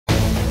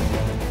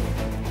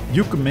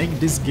You can make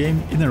this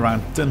game in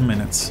around 10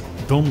 minutes.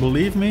 Don't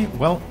believe me?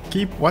 Well,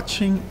 keep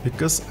watching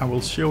because I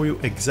will show you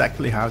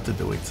exactly how to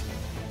do it.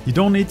 You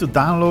don't need to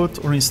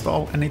download or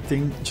install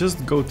anything,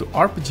 just go to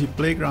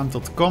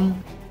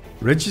rpgplayground.com,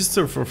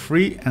 register for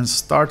free and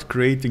start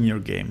creating your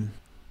game.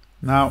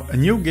 Now, a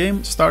new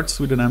game starts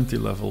with an empty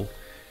level.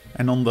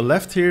 And on the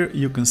left here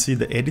you can see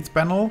the edit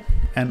panel,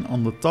 and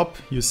on the top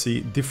you see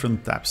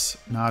different tabs.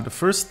 Now the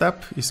first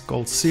tab is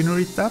called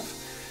Scenery tab,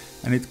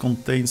 and it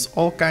contains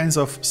all kinds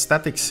of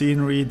static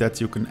scenery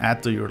that you can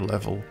add to your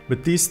level.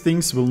 But these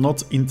things will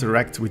not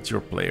interact with your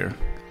player.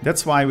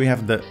 That's why we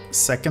have the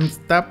second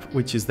tab,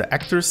 which is the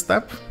Actors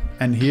tab,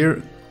 and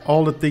here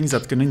all the things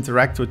that can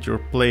interact with your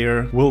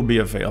player will be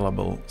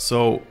available.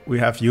 So we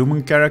have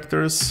human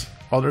characters,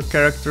 other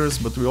characters,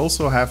 but we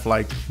also have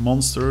like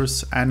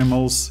monsters,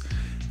 animals,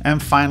 and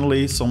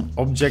finally some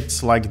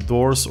objects like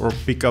doors or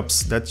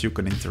pickups that you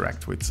can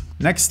interact with.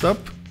 Next up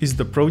is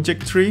the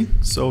project tree.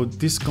 So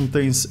this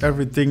contains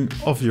everything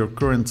of your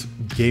current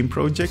game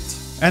project.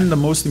 And the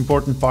most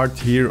important part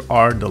here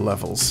are the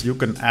levels. You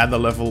can add a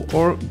level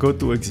or go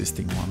to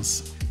existing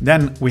ones.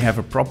 Then we have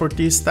a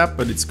properties tab,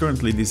 but it's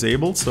currently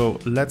disabled. So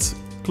let's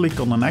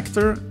click on an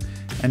actor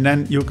and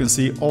then you can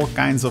see all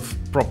kinds of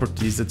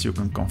properties that you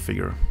can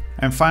configure.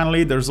 And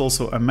finally, there's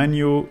also a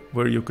menu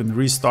where you can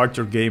restart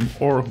your game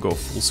or go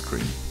full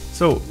screen.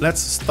 So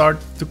let's start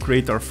to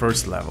create our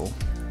first level.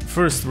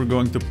 First, we're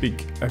going to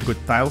pick a good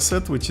tile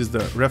set, which is the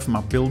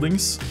RefMap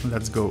buildings.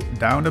 Let's go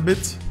down a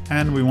bit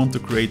and we want to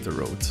create a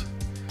road.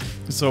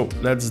 So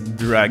let's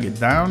drag it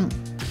down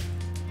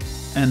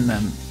and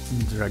then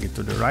drag it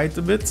to the right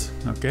a bit.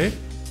 Okay.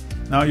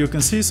 Now you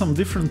can see some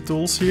different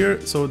tools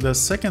here. So the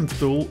second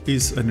tool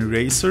is an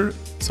eraser.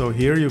 So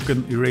here you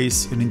can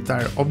erase an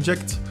entire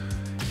object.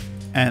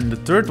 And the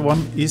third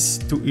one is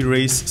to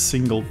erase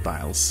single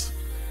tiles.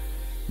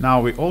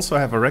 Now we also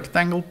have a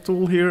rectangle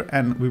tool here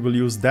and we will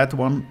use that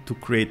one to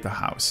create the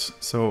house.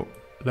 So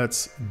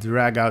let's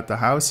drag out the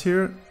house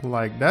here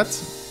like that.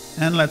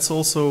 And let's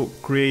also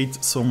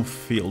create some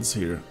fields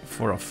here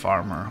for a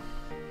farmer.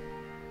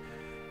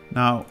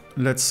 Now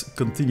let's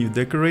continue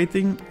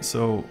decorating.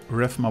 So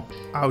RefMap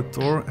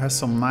Outdoor has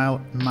some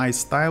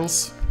nice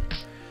tiles.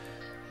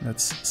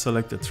 Let's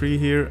select a tree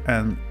here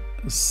and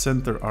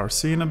center our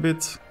scene a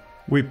bit.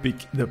 We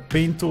pick the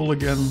paint tool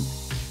again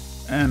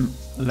and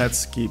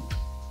let's keep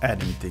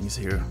adding things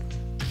here.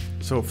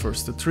 So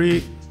first the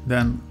tree,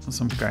 then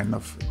some kind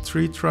of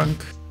tree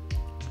trunk.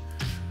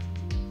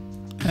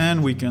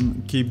 And we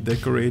can keep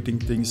decorating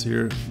things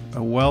here.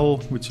 A well,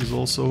 which is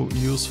also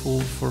useful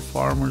for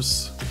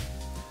farmers.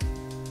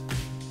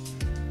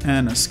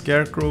 And a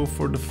scarecrow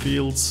for the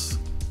fields.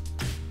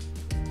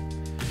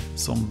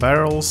 Some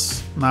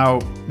barrels. Now,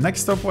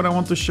 next up what I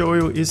want to show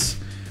you is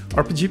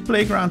RPG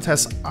Playground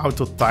has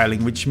auto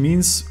tiling, which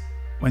means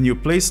when you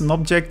place an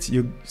object,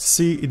 you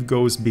see it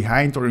goes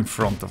behind or in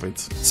front of it.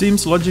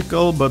 Seems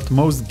logical, but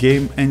most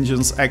game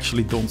engines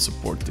actually don't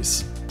support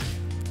this.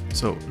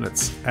 So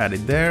let's add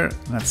it there.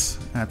 Let's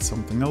add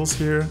something else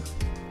here.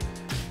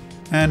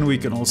 And we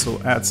can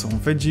also add some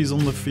veggies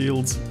on the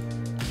field.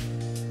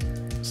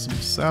 Some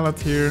salad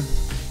here.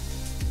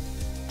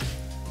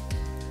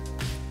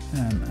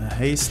 And a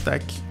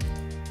haystack.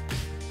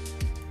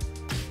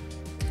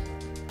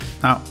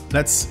 Now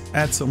let's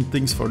add some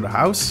things for the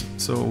house.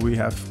 So we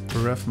have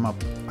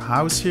RefMap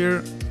house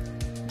here.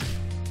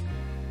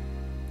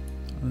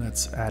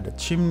 Let's add a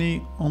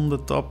chimney on the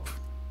top.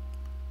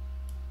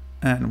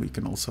 And we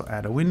can also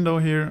add a window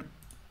here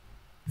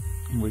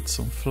with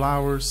some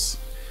flowers.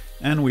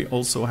 And we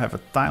also have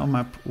a tile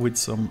map with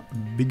some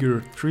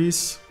bigger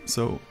trees.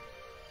 So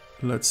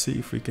let's see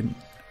if we can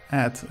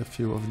add a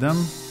few of them.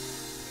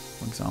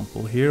 For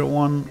example, here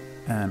one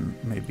and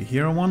maybe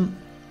here one.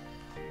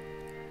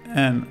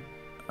 And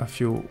a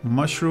few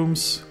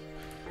mushrooms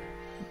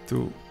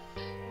to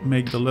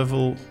make the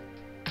level,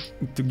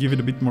 to give it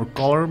a bit more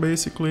color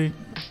basically,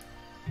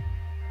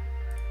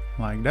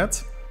 like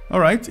that.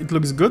 Alright, it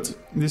looks good.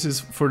 This is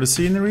for the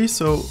scenery,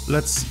 so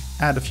let's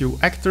add a few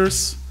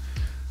actors.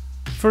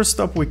 First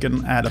up we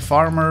can add a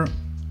farmer.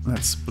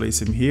 Let's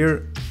place him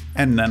here,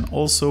 and then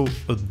also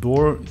a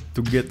door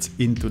to get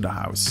into the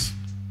house,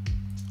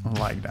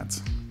 like that.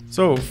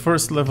 So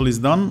first level is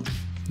done.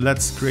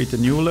 Let's create a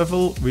new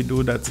level. We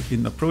do that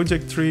in the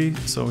project tree.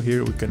 So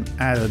here we can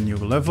add a new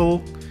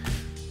level.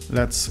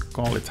 Let's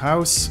call it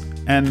house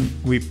and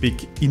we pick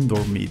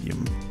indoor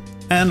medium.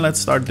 And let's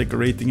start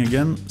decorating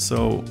again.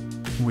 So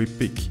we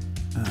pick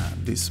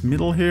this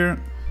middle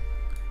here,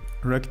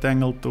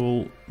 rectangle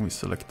tool, we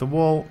select the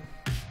wall.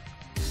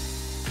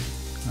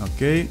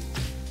 Okay,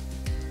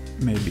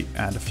 maybe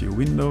add a few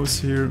windows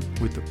here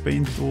with the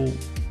paint tool.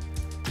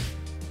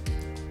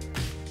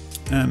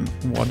 And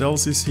what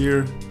else is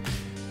here?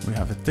 We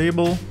have a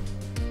table.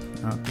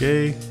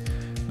 Okay,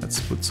 let's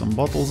put some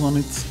bottles on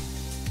it.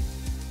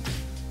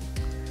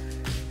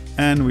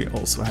 And we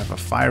also have a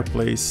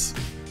fireplace,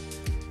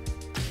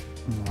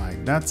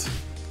 like that.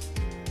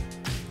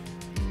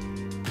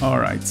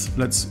 Alright,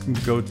 let's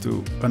go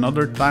to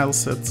another tile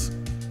set.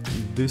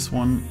 This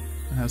one,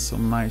 has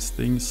some nice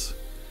things.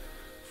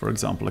 For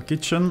example, a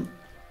kitchen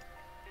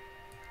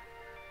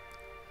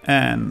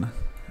and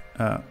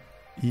a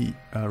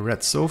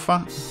red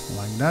sofa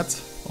like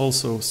that.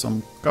 Also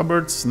some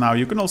cupboards. Now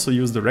you can also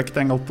use the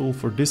rectangle tool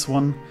for this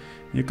one.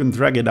 You can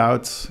drag it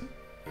out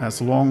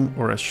as long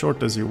or as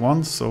short as you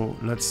want. So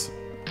let's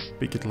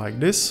pick it like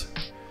this.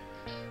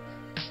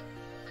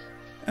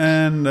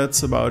 And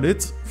that's about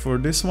it for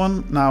this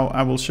one. Now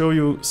I will show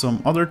you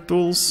some other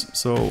tools.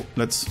 So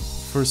let's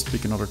first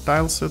pick another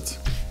tile set.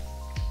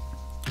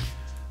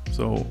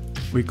 So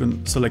we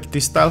can select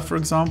this tile, for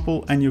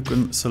example, and you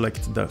can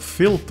select the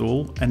fill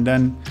tool, and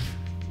then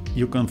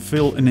you can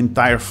fill an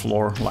entire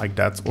floor like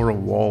that, or a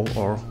wall,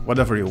 or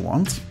whatever you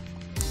want.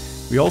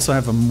 We also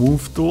have a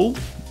move tool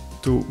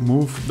to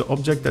move the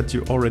object that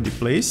you already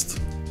placed,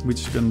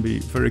 which can be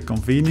very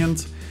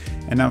convenient.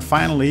 And then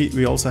finally,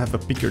 we also have a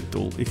picker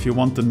tool. If you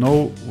want to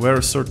know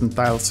where certain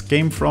tiles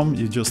came from,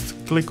 you just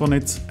click on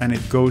it and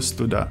it goes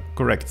to the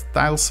correct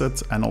tile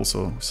set and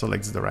also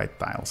selects the right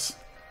tiles.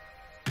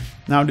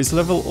 Now this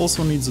level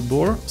also needs a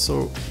door,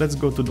 so let's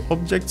go to the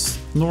objects.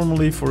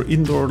 Normally for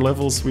indoor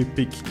levels we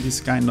pick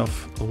this kind of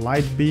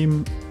light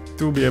beam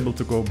to be able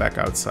to go back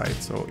outside.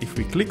 So if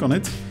we click on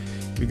it,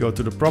 we go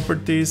to the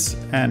properties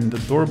and the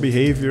door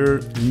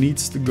behavior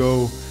needs to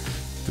go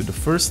to the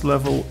first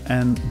level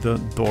and the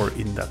door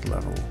in that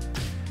level.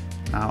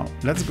 Now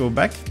let's go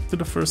back to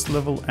the first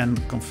level and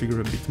configure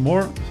a bit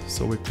more.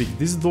 So we pick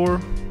this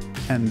door,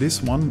 and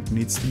this one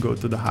needs to go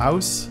to the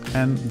house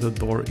and the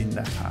door in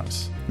that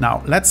house.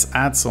 Now let's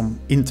add some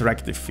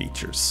interactive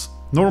features.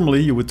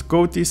 Normally you would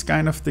code these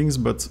kind of things,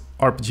 but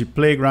RPG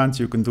Playground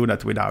you can do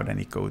that without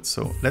any code.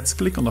 So let's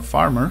click on the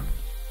farmer,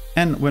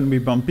 and when we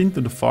bump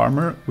into the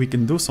farmer we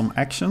can do some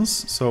actions.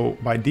 So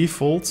by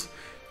default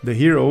the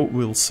hero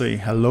will say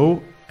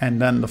hello and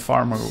then the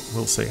farmer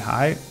will say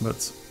hi,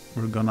 but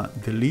we're gonna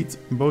delete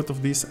both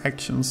of these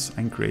actions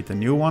and create a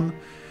new one.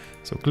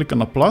 So click on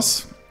the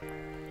plus.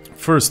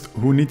 First,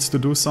 who needs to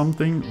do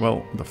something?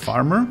 Well, the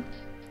farmer.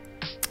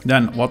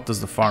 Then what does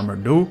the farmer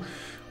do?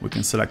 We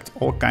can select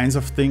all kinds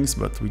of things,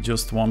 but we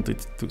just want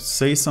it to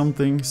say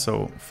something.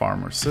 So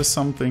farmer says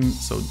something.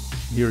 So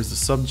here's the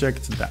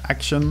subject, the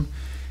action.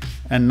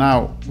 And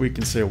now we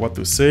can say what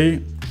to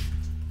say.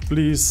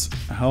 Please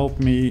help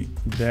me,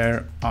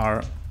 there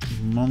are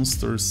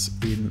monsters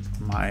in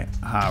my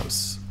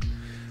house.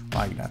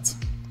 Like that.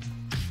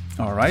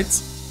 All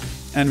right.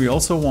 And we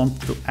also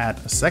want to add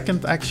a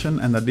second action,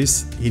 and that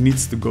is he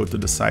needs to go to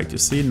the side. You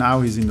see now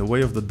he's in the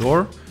way of the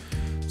door.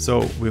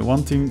 So we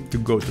want him to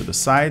go to the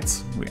side.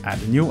 We add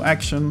a new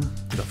action.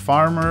 The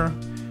farmer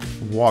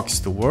walks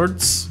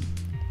towards.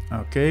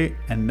 Okay,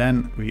 and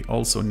then we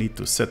also need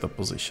to set a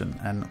position,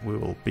 and we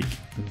will pick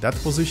that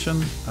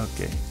position.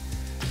 Okay.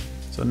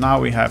 So now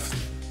we have,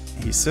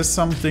 he says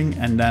something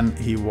and then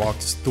he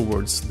walks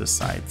towards the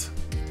side.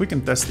 We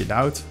can test it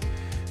out.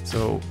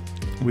 So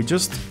we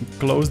just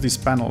close this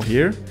panel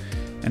here,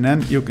 and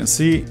then you can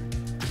see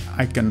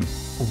I can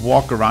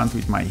walk around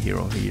with my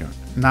hero here.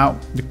 Now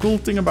the cool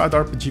thing about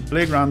RPG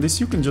Playground is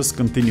you can just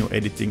continue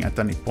editing at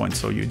any point.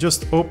 So you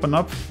just open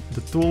up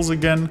the tools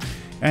again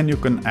and you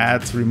can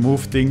add,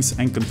 remove things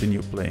and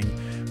continue playing.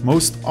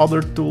 Most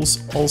other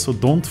tools also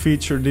don't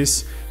feature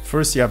this.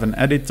 First you have an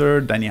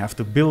editor, then you have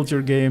to build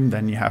your game,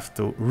 then you have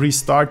to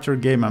restart your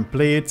game and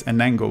play it, and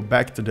then go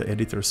back to the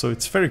editor. So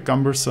it's very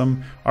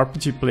cumbersome.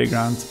 RPG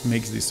Playground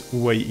makes this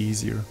way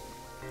easier.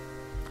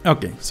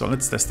 Okay, so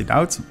let's test it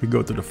out. We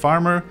go to the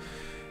farmer.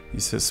 He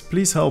says,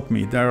 please help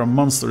me, there are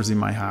monsters in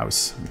my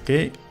house.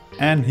 Okay,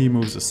 and he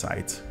moves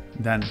aside.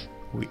 Then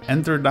we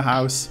enter the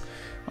house.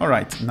 All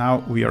right,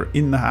 now we are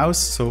in the house,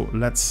 so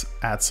let's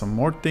add some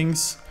more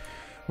things.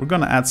 We're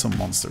gonna add some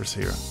monsters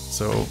here.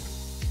 So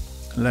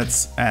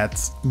let's add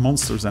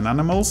monsters and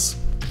animals,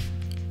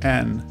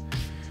 and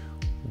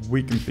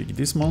we can pick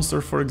this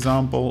monster, for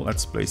example.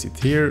 Let's place it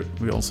here.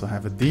 We also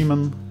have a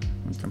demon.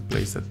 We can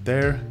place that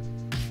there.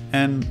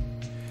 And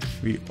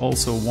we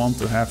also want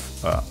to have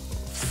a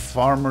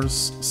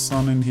farmer's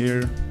son in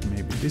here.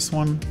 Maybe this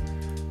one.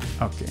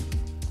 Okay.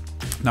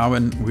 Now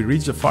when we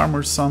reach the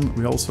farmer's son,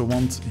 we also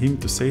want him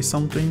to say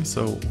something.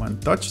 So when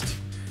touched,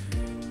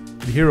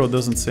 the hero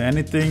doesn't say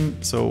anything,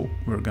 so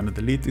we're gonna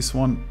delete this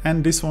one.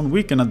 And this one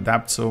we can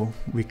adapt, so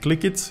we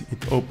click it,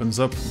 it opens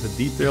up the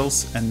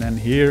details, and then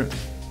here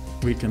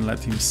we can let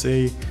him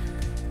say,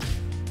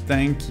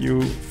 thank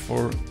you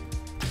for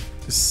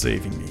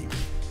saving me.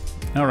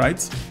 All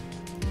right.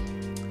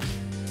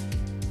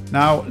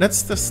 Now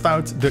let's test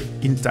out the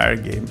entire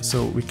game.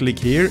 So we click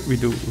here, we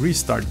do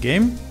restart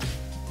game.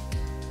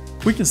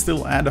 We can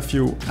still add a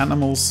few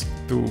animals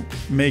to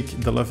make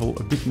the level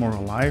a bit more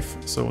alive.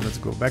 So let's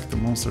go back to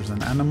monsters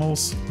and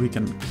animals. We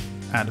can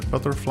add a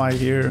butterfly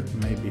here,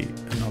 maybe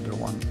another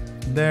one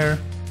there.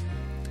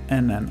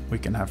 And then we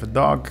can have a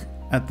dog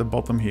at the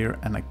bottom here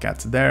and a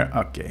cat there.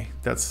 Okay,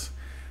 that's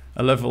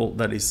a level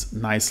that is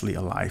nicely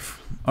alive.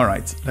 All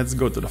right, let's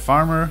go to the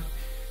farmer.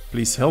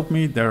 Please help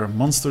me, there are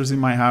monsters in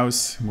my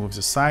house. Moves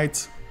aside.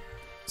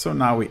 So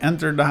now we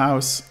enter the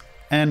house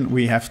and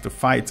we have to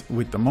fight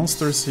with the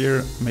monsters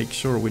here. Make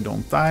sure we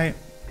don't die.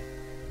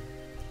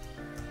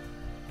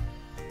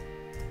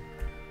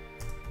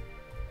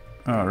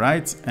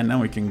 Alright, and then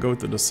we can go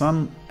to the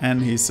sun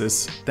and he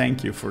says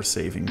thank you for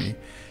saving me.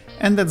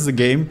 And that's the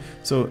game.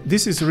 So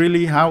this is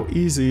really how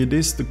easy it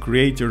is to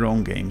create your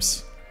own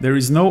games. There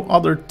is no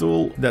other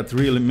tool that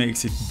really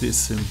makes it this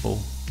simple.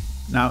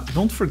 Now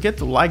don't forget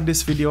to like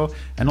this video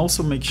and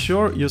also make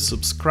sure you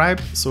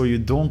subscribe so you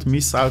don't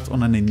miss out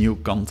on any new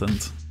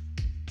content.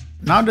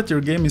 Now that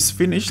your game is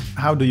finished,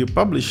 how do you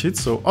publish it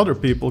so other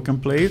people can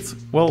play it?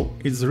 Well,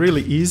 it's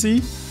really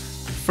easy.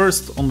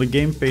 First, on the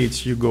game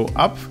page you go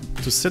up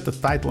to set the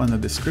title and the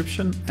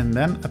description, and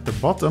then at the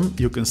bottom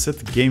you can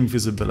set game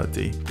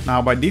visibility.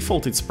 Now by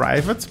default it's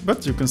private,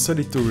 but you can set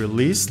it to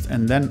released,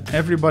 and then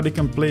everybody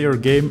can play your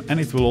game and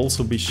it will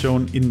also be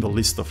shown in the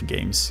list of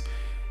games.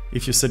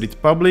 If you set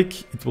it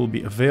public, it will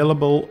be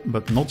available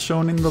but not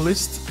shown in the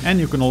list, and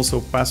you can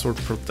also password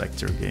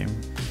protect your game.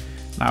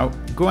 Now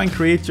go and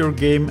create your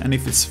game, and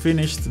if it's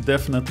finished,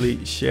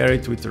 definitely share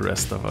it with the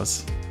rest of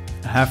us.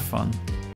 Have fun!